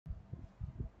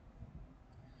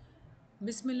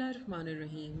Bismillah Rahmanir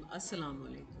Rahim. Assalamu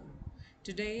alaikum.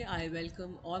 Today I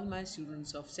welcome all my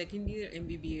students of second year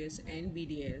MBBS and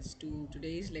BDS to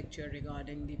today's lecture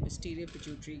regarding the posterior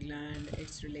pituitary gland,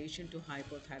 its relation to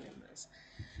hypothalamus.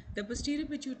 The posterior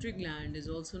pituitary gland is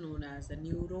also known as the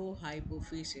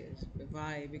neurohypophysis.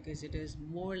 Why? Because it is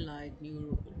more like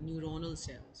neuronal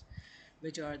cells,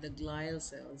 which are the glial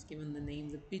cells, given the name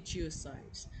the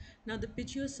pituocytes. Now, the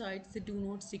pituocytes, they do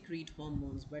not secrete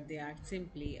hormones, but they act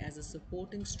simply as a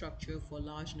supporting structure for a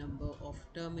large number of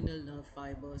terminal nerve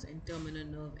fibers and terminal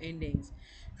nerve endings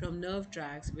from nerve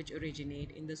tracts which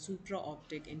originate in the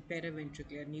supraoptic and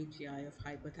paraventricular nuclei of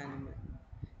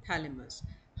thalamus,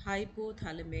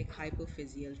 hypothalamic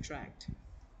hypophyseal tract.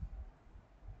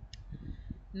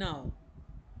 Now,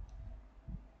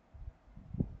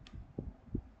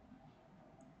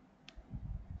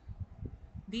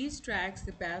 these tracts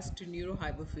they pass to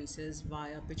neurohypophysis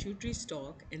via pituitary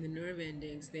stalk, and the nerve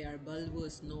endings they are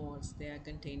bulbous nodes. They are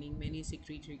containing many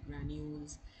secretory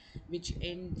granules, which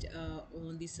end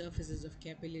on the surfaces of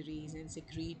capillaries and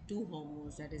secrete two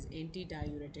hormones, that is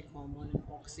antidiuretic hormone and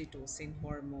oxytocin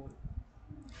hormone.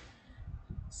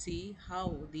 See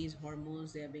how these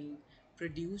hormones they are being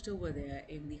produced over there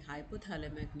in the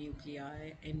hypothalamic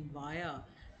nuclei, and via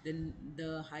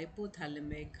the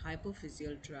hypothalamic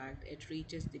hypophyseal tract it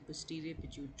reaches the posterior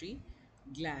pituitary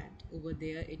gland. Over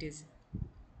there it is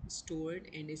stored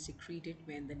and is secreted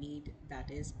when the need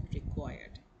that is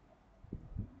required.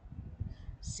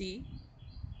 See,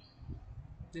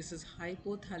 this is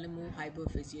hypothalamo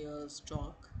hypophyseal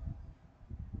stalk,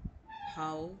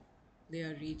 how they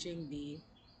are reaching the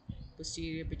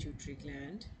posterior pituitary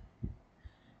gland.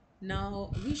 Now,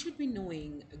 we should be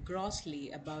knowing grossly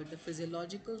about the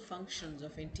physiological functions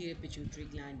of anterior pituitary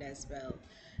gland as well.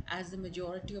 As the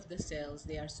majority of the cells,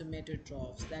 they are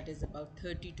somatotrophs, that is about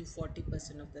 30 to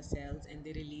 40% of the cells, and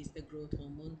they release the growth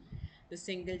hormone, the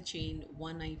single chain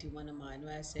 191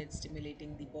 amino acid,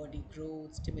 stimulating the body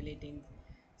growth, stimulating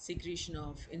secretion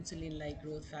of insulin like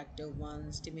growth factor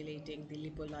 1, stimulating the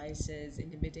lipolysis,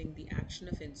 inhibiting the action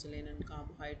of insulin on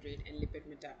carbohydrate and lipid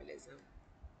metabolism.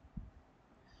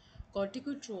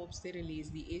 Corticotropes, they release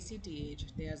the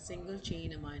ACTH. They are single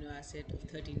chain amino acid of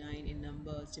 39 in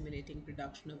number, stimulating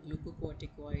production of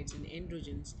glucocorticoids and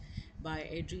androgens by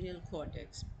adrenal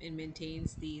cortex, and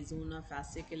maintains the zona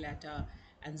fasciculata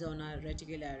and zona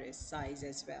reticularis size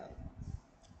as well.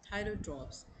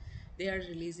 Thyrotropes, they are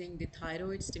releasing the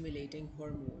thyroid stimulating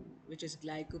hormone, which is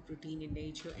glycoprotein in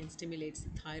nature and stimulates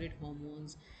the thyroid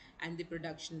hormones, and the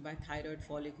production by thyroid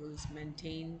follicles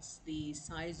maintains the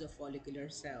size of follicular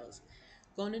cells.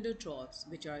 Gonadotropes,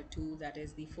 which are two, that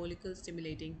is the follicle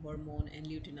stimulating hormone and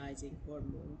luteinizing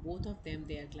hormone. Both of them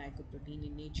they are glycoprotein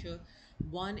in nature.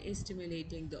 One is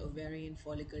stimulating the ovarian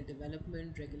follicle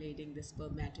development, regulating the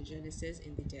spermatogenesis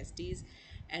in the testes,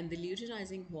 and the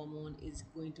luteinizing hormone is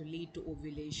going to lead to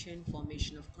ovulation,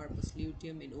 formation of corpus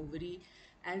luteum in ovary,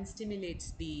 and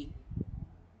stimulates the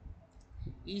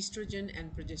estrogen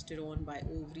and progesterone by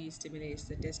ovary, stimulates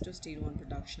the testosterone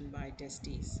production by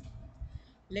testes.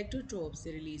 Lectotropes,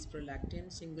 they release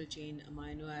prolactin, single chain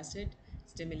amino acid,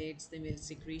 stimulates the milk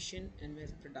secretion and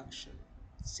milk production.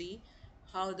 See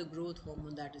how the growth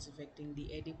hormone that is affecting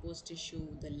the adipose tissue,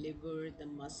 the liver, the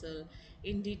muscle.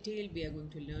 In detail, we are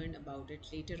going to learn about it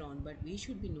later on, but we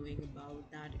should be knowing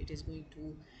about that it is going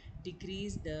to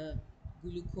decrease the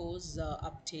glucose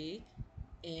uptake,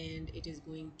 and it is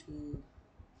going to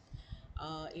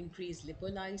increase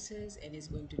lipolysis and is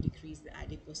going to decrease the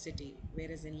adiposity,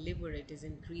 whereas in liver it is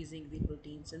increasing the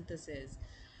protein synthesis,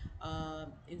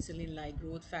 insulin-like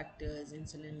growth factors,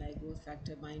 insulin-like growth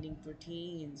factor binding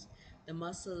proteins. The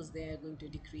muscles they are going to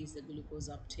decrease the glucose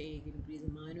uptake, increase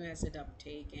amino acid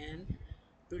uptake, and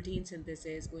protein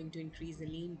synthesis going to increase the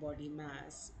lean body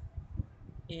mass,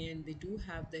 and they do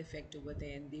have the effect over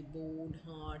there in the bone,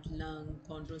 heart, lung,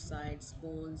 chondrocytes,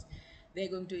 bones. They're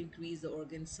going to increase the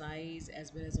organ size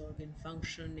as well as organ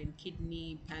function in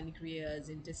kidney, pancreas,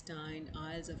 intestine,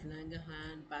 isles of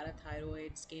Langerhans,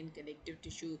 parathyroid, skin, connective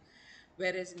tissue.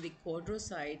 Whereas in the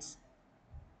chondrocytes,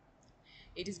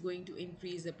 it is going to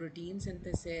increase the protein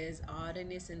synthesis,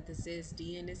 RNA synthesis,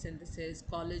 DNA synthesis,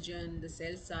 collagen, the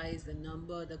cell size, the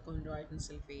number, the chondroitin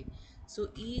sulfate. So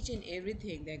each and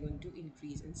everything they're going to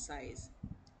increase in size.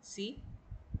 See,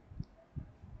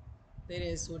 there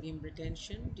is sodium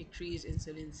retention, decreased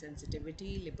insulin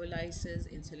sensitivity, lipolysis,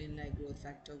 insulin-like growth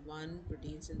factor 1,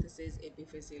 protein synthesis,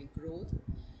 epiphyseal growth,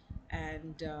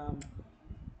 and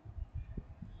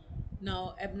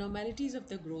now abnormalities of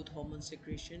the growth hormone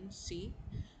secretion. See,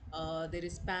 There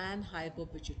is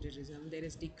pan-hypopituitarism. There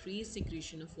is decreased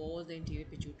secretion of all the anterior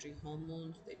pituitary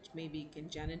hormones. It may be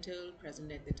congenital,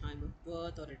 present at the time of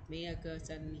birth, or it may occur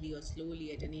suddenly or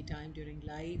slowly at any time during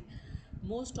life.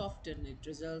 Most often, it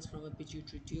results from a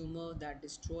pituitary tumor that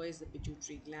destroys the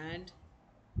pituitary gland.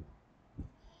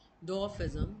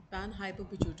 Dwarfism,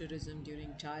 panhypopituitarism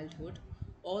during childhood,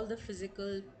 all the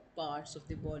physical parts of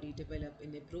the body develop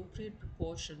in appropriate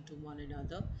proportion to one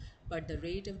another, but the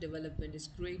rate of development is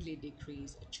greatly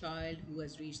decreased. A child who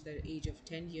has reached the age of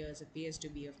 10 years appears to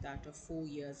be of that of 4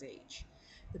 years age.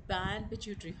 The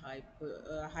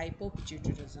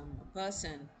hypopituitarism, a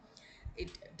person,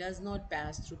 it does not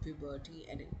pass through puberty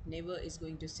and it never is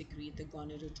going to secrete the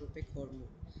gonadotropic hormone.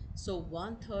 So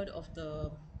one third of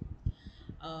the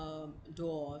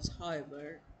dwarfs,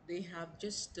 however, they have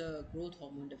just growth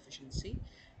hormone deficiency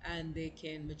and they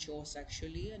can mature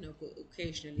sexually and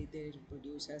occasionally they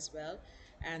reproduce as well.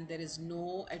 And there is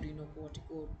no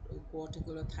adrenocortical or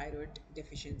thyroid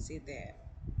deficiency there.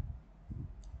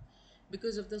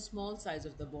 Because of the small size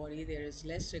of the body, there is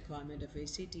less requirement of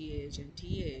ACTH and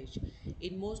TH.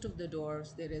 In most of the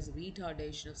dwarfs, there is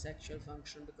retardation of sexual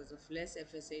function because of less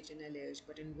FSH and LH,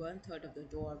 but in one third of the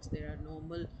dwarfs, there are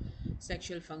normal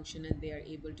sexual function and they are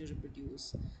able to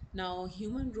reproduce. Now,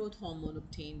 human growth hormone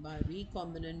obtained by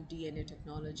recombinant DNA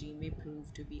technology may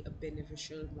prove to be a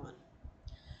beneficial one.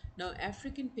 Now,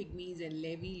 African pygmies and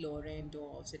Levi-Loran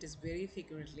dwarfs, it is very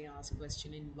frequently asked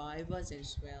question in vivas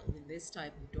as well. In this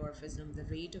type of dwarfism, the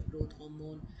rate of growth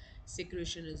hormone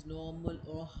secretion is normal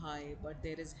or high, but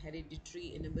there is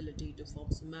hereditary inability to form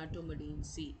somatomedine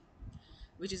C,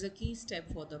 which is a key step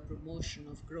for the promotion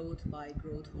of growth by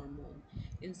growth hormone.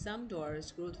 In some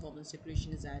dwarfs, growth hormone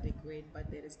secretion is adequate, but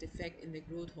there is defect in the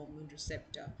growth hormone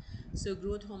receptor. So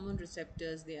growth hormone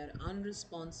receptors, they are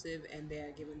unresponsive and they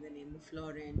are given the name of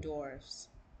Florian dwarfs.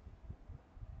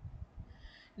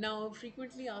 Now,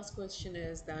 frequently asked question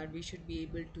is that we should be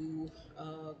able to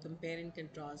compare and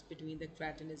contrast between the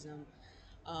cretinism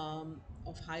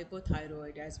of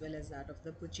hypothyroid as well as that of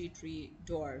the pituitary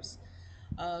dwarfs.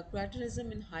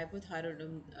 Cretinism in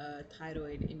hypothyroidism,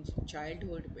 thyroid in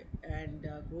childhood and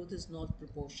growth is not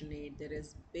proportionate. There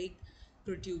is big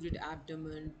protruded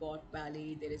abdomen, pot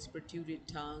belly, there is protruded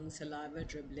tongue, saliva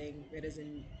dribbling, whereas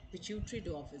in pituitary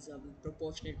dwarfism,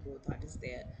 proportionate growth that is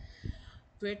there.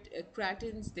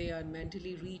 Cretins, they are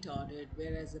mentally retarded,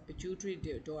 whereas the pituitary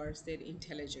dwarfs, they're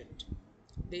intelligent.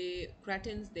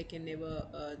 Cretins, they can never,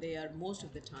 they are most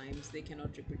of the times, they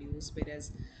cannot reproduce,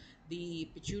 whereas the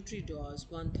pituitary dwarfs,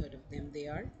 one third of them, they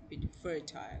are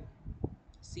fertile.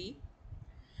 See?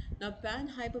 Now,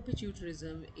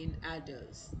 panhypopituitarism in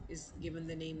adults is given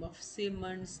the name of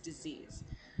Simon's disease.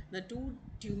 Now, two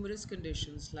tumorous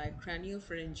conditions like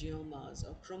craniopharyngiomas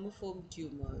or chromoform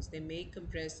tumors, they may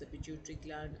compress the pituitary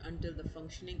gland until the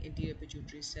functioning anterior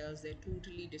pituitary cells they're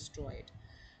totally destroyed.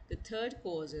 The third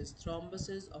cause is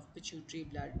thrombosis of pituitary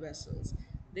blood vessels.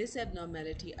 This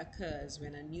abnormality occurs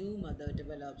when a new mother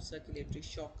develops circulatory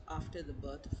shock after the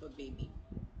birth of a baby.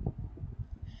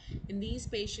 In these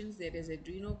patients, there is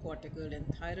adrenocortical and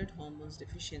thyroid hormones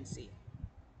deficiency.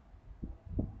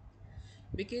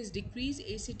 Because decreased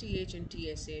ACTH and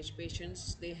TSH,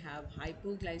 patients they have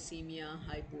hypoglycemia,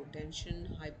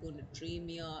 hypotension,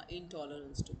 hyponatremia,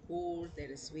 intolerance to cold,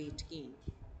 there is weight gain.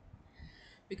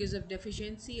 Because of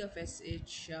deficiency of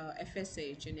FSH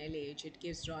and LH, it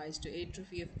gives rise to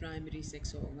atrophy of primary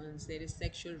sex organs. There is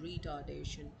sexual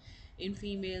retardation. In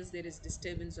females, there is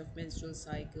disturbance of menstrual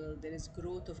cycle. There is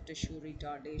growth of tissue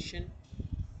retardation.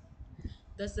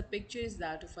 Thus, the picture is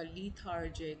that of a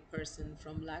lethargic person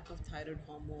from lack of thyroid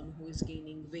hormone who is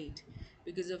gaining weight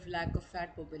because of lack of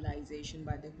fat mobilization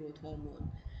by the growth hormone.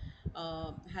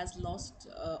 Has lost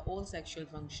all sexual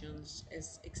functions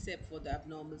except for the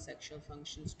abnormal sexual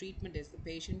functions. Treatment is the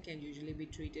patient can usually be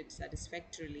treated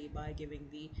satisfactorily by giving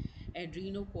the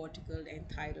adrenocortical and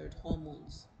thyroid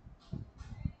hormones.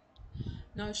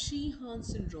 Now, Sheehan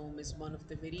syndrome is one of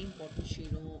the very important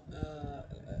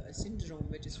syndrome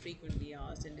which is frequently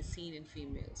asked and is seen in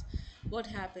females. What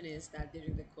happens is that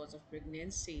during the course of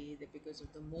pregnancy, that because of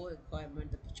the more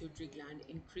requirement, the pituitary gland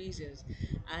increases,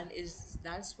 and is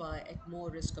that's why at more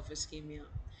risk of ischemia.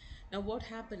 Now, what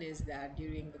happens is that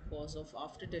during the course of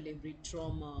after delivery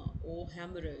trauma or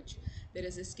hemorrhage, there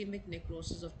is ischemic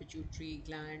necrosis of pituitary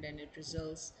gland, and it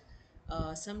results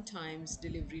sometimes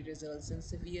delivery results in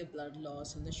severe blood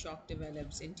loss, and the shock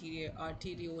develops interior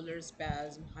arteriolar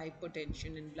spasm,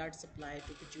 hypotension, and blood supply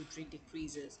to pituitary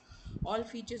decreases. All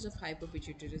features of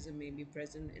hypopituitarism may be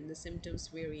present, and the symptoms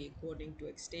vary according to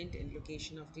extent and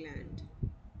location of gland.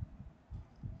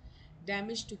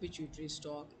 Damage to pituitary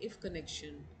stalk if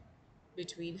connection.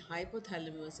 between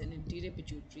hypothalamus and anterior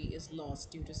pituitary is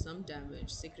lost due to some damage.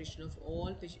 Secretion of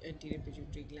all anterior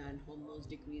pituitary gland hormones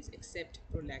decrease except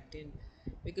prolactin.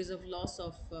 Because of loss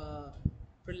of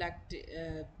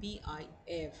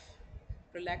PIF,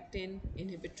 prolactin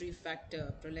inhibitory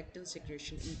factor, prolactin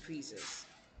secretion increases.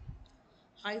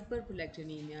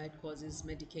 Hyperprolactinemia, it causes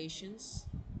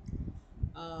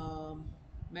um,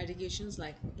 medications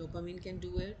like dopamine can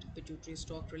do it, pituitary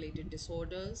stalk related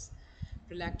disorders,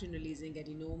 prolactin releasing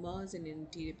adenomas in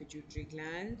anterior pituitary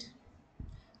gland,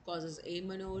 causes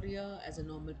amenorrhea as a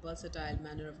normal pulsatile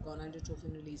manner of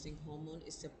gonadotropin releasing hormone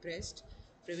is suppressed,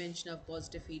 prevention of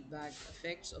positive feedback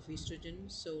effects of estrogen,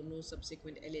 so no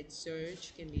subsequent LH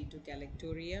surge can lead to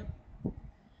galactorrhea.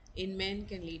 In men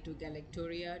can lead to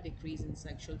galactorrhea, decrease in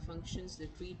sexual functions. The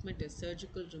treatment is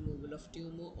surgical removal of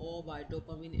tumor or by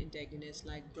dopamine antagonists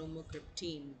like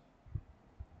bromocriptine.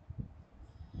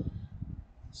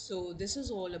 So this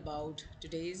is all about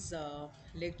today's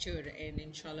lecture, and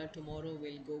inshallah tomorrow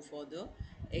we'll go for the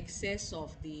excess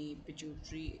of the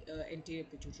pituitary anterior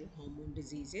pituitary hormone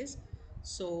diseases.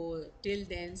 So till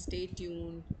then, stay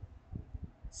tuned,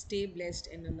 stay blessed,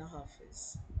 and Allah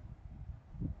Hafiz.